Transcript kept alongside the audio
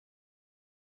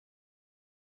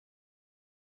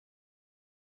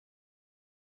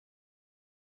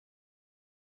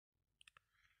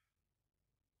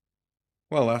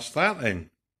Well, that's that then.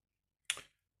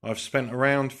 I've spent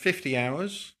around 50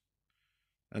 hours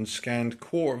and scanned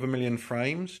 250,000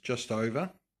 frames, just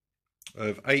over,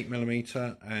 of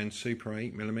 8mm and Super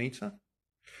 8mm,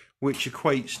 which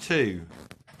equates to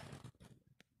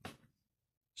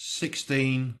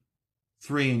 16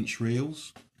 3-inch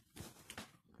reels,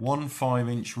 one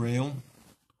 5-inch reel,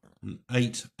 and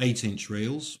 8-inch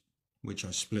reels, which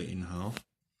I split in half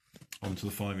onto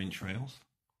the 5-inch reels,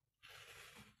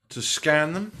 to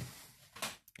scan them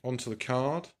onto the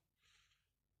card,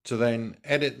 to then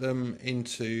edit them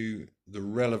into the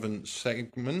relevant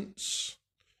segments.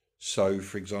 So,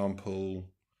 for example,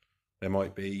 there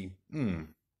might be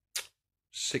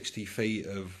 60 feet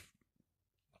of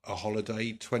a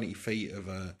holiday, 20 feet of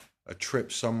a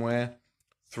trip somewhere,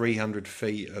 300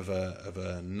 feet of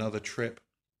another trip,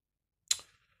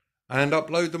 and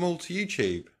upload them all to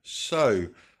YouTube. So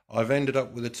I've ended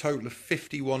up with a total of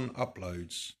 51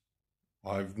 uploads.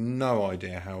 I've no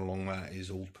idea how long that is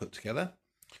all put together,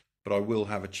 but I will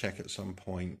have a check at some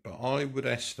point. But I would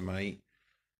estimate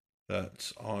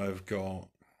that I've got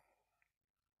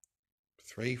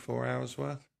 3-4 hours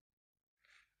worth.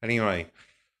 Anyway,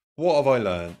 what have I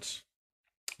learnt?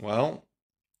 Well,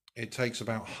 it takes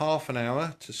about half an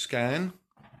hour to scan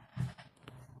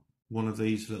one of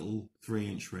these little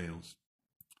 3-inch reels.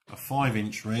 A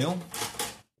 5-inch reel,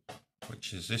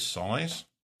 which is this size,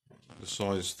 the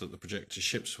size that the projector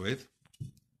ships with,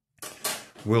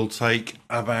 will take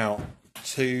about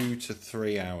 2 to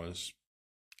 3 hours,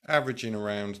 averaging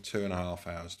around 2.5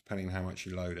 hours, depending on how much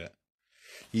you load it.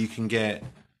 You can get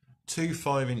 2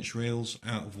 5-inch reels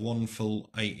out of one full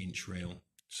 8-inch reel.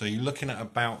 So you're looking at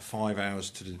about 5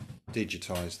 hours to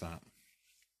digitize that.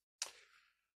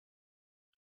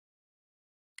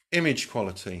 Image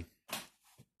quality.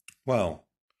 Well,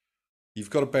 you've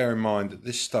got to bear in mind that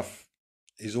this stuff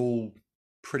is all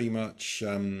pretty much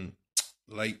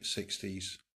late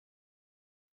 60s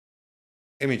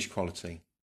image quality.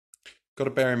 Got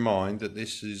to bear in mind that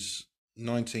this is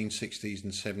 1960s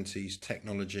and 70s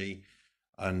technology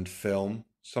and film.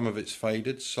 Some of it's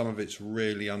faded, some of it's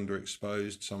really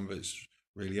underexposed, some of it's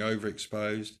really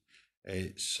overexposed.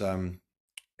 It's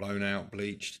blown out,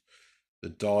 bleached. The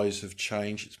dyes have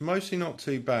changed. It's mostly not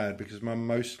too bad because Mum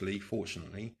mostly,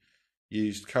 fortunately,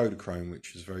 used Kodachrome,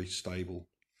 which is very stable.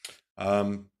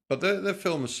 But the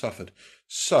film has suffered.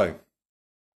 So,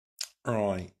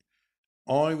 right,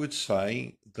 I would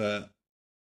say that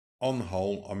on the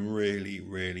whole, I'm really,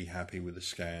 really happy with the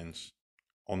scans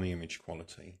on the image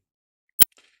quality.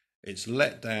 It's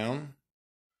let down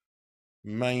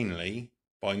mainly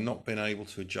by not being able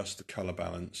to adjust the colour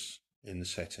balance in the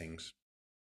settings.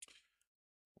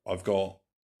 I've got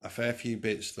a fair few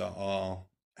bits that are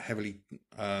heavily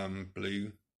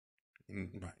blue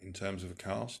in terms of a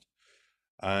cast,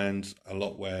 and a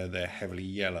lot where they're heavily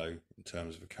yellow in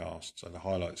terms of a cast. So the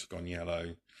highlights have gone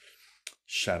yellow,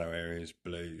 shadow areas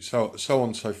blue, so on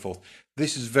and so forth.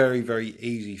 This is very, very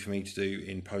easy for me to do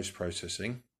in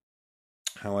post-processing.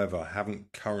 However, I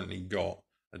haven't currently got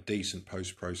a decent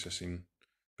post-processing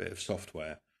bit of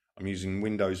software. I'm using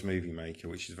Windows Movie Maker,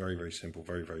 which is very, very simple,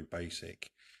 very, very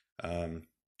basic. I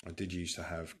did used to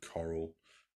have Coral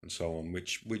and so on,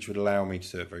 which would allow me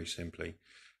to do it very simply.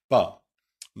 But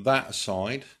that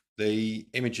aside, the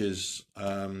images,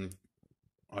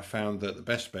 I found that the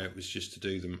best bet was just to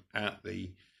do them at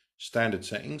the standard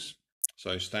settings.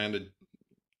 So standard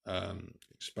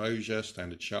exposure,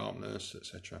 standard sharpness,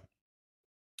 etc.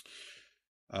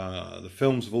 The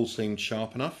films have all seemed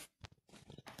sharp enough.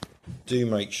 Do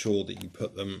make sure that you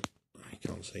put them, you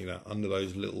can't see that, under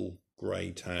those little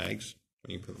grey tags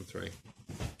when you put them through.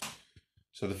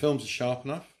 So the films are sharp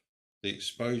enough, the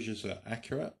exposures are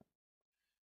accurate,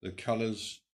 the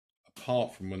colours,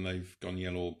 apart from when they've gone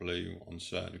yellow or blue on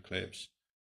certain clips,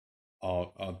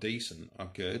 are decent, are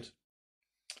good.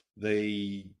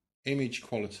 The image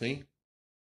quality,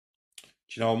 do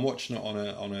you know, I'm watching it on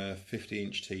a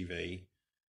 50-inch TV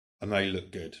and they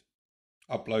look good.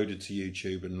 Uploaded to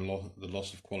YouTube, and the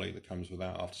loss of quality that comes with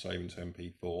that after saving to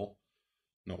MP4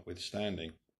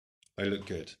 notwithstanding, they look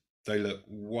good. They look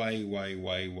way, way,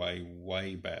 way, way,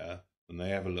 way better than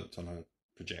they ever looked on a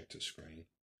projector screen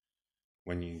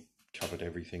when you covered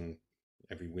everything,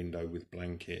 every window with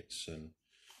blankets and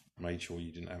made sure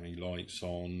you didn't have any lights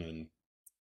on and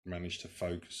managed to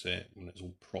focus it when it's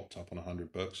all propped up on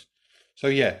 100 books. So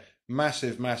yeah,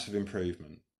 massive, massive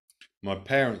improvement. My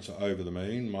parents are over the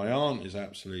moon. My aunt is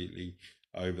absolutely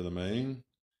over the moon.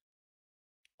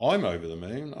 I'm over the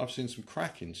moon. I've seen some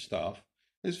cracking stuff.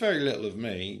 There's very little of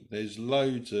me. There's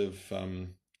loads of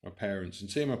my parents.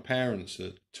 And seeing my parents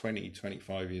at 20,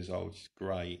 25 years old is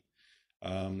great.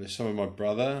 There's some of my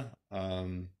brother.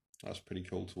 That's pretty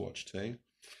cool to watch too.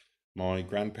 My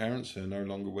grandparents who are no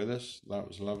longer with us. That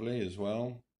was lovely as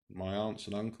well. My aunts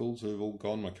and uncles who have all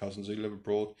gone. My cousins who live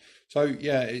abroad. So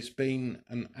yeah, it's been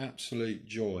an absolute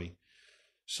joy.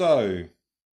 So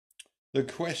the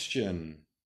question.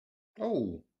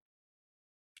 Oh,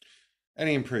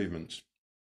 any improvements?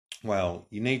 Well,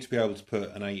 you need to be able to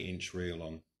put an 8-inch reel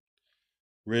on.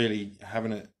 Really,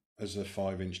 having it as a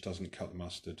 5-inch doesn't cut the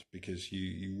mustard, because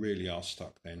you really are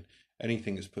stuck then.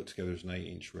 Anything that's put together as an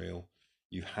 8-inch reel,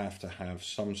 you have to have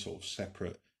some sort of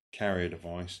separate carrier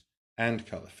device and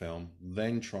cut the film,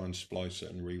 then try and splice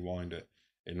it and rewind it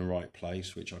in the right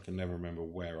place, which I can never remember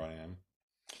where I am.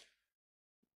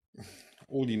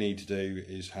 All you need to do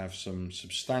is have some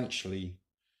substantially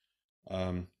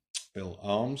built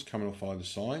arms coming off either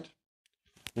side,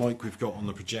 like we've got on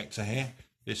the projector here.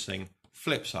 This thing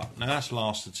flips up. Now that's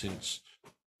lasted since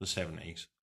the 70s.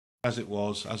 As it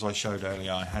was, as I showed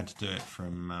earlier, I had to do it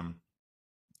from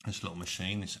this little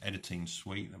machine, this editing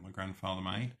suite that my grandfather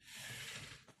made.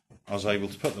 I was able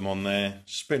to put them on there,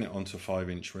 spin it onto a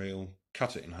 5-inch reel,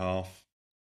 cut it in half,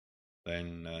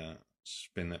 then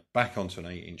spin it back onto an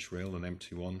 8-inch reel, an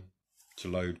empty one, to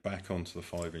load back onto the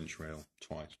 5-inch reel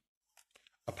twice.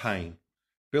 A pain.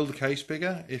 Build the case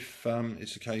bigger if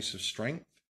it's a case of strength.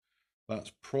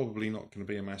 That's probably not going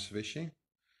to be a massive issue.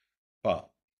 But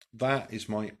that is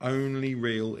my only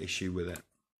real issue with it.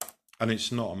 And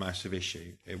it's not a massive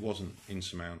issue. It wasn't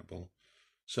insurmountable.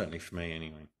 Certainly for me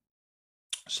anyway.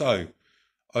 So,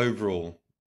 overall,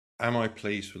 am I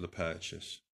pleased with the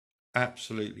purchase?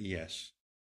 Absolutely yes.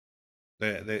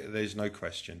 There's no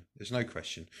question. There's no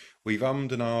question. We've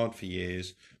ummed and ahed for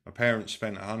years. My parents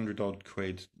spent £100 odd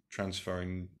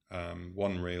transferring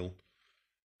one reel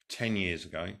 10 years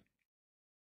ago.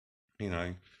 You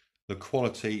know, the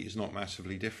quality is not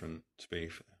massively different, to be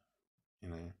fair. You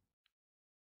know,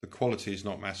 the quality is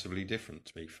not massively different,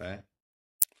 to be fair.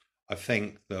 I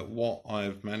think that what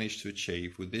I've managed to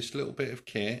achieve with this little bit of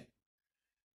kit,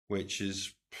 which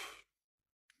is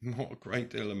not a great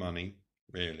deal of money,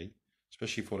 really,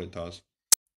 especially for what it does,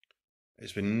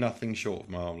 it's been nothing short of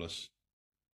marvellous.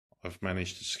 I've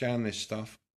managed to scan this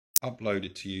stuff, upload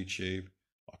it to YouTube.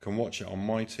 I can watch it on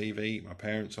my TV. My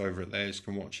parents over at theirs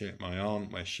can watch it. My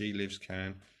aunt, where she lives,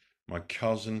 can. My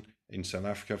cousin in South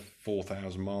Africa,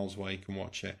 4,000 miles away, can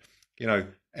watch it. You know,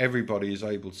 everybody is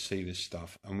able to see this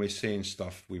stuff, and we're seeing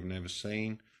stuff we've never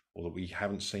seen or that we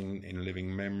haven't seen in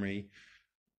living memory.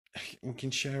 We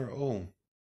can share it all.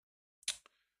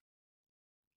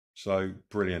 So,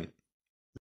 brilliant.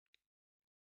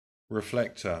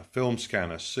 Reflecta Film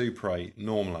Scanner, Super 8,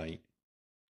 Normal 8.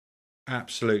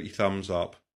 Absolutely thumbs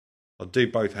up. I'll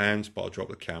do both hands, but I'll drop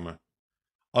the camera.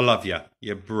 I love you.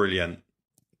 You're brilliant.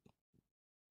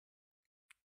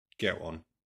 Get one.